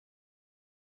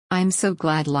I'm so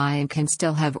glad Lion can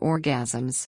still have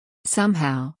orgasms.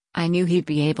 Somehow, I knew he'd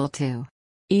be able to.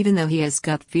 Even though he has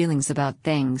gut feelings about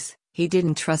things, he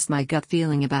didn't trust my gut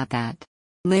feeling about that.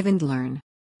 Live and learn.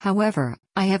 However,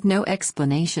 I have no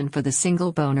explanation for the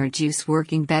single boner juice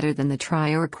working better than the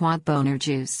tri or quad boner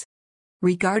juice.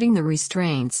 Regarding the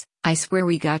restraints, I swear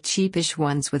we got cheapish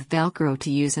ones with Velcro to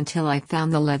use until I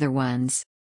found the leather ones.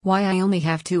 Why I only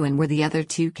have two and where the other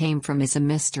two came from is a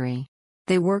mystery.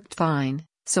 They worked fine,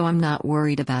 so I'm not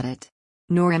worried about it.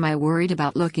 Nor am I worried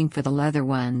about looking for the leather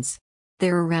ones.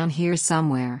 They're around here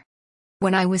somewhere.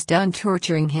 When I was done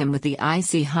torturing him with the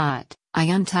icy hot, I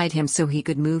untied him so he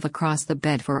could move across the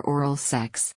bed for oral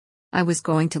sex. I was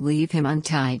going to leave him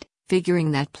untied,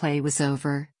 figuring that play was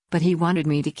over, but he wanted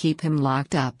me to keep him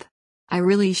locked up. I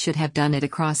really should have done it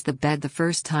across the bed the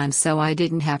first time so I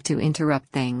didn't have to interrupt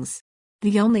things.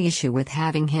 The only issue with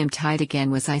having him tied again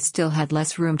was I still had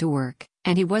less room to work,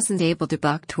 and he wasn't able to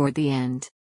buck toward the end.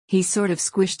 He sort of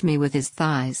squished me with his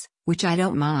thighs, which I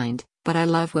don't mind, but I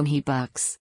love when he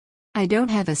bucks. I don't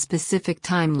have a specific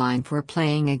timeline for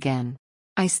playing again.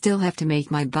 I still have to make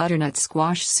my butternut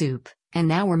squash soup, and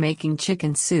now we're making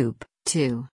chicken soup,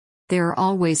 too. There are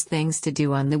always things to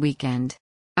do on the weekend.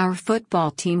 Our football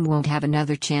team won't have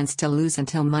another chance to lose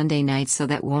until Monday night, so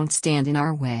that won't stand in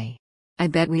our way. I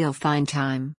bet we'll find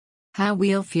time. How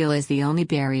we'll feel is the only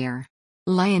barrier.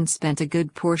 Lion spent a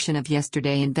good portion of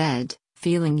yesterday in bed,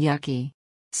 feeling yucky.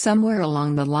 Somewhere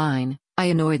along the line, I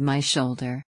annoyed my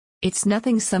shoulder. It's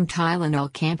nothing some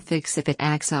Tylenol can't fix if it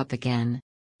acts up again.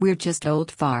 We're just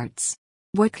old farts.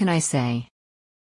 What can I say?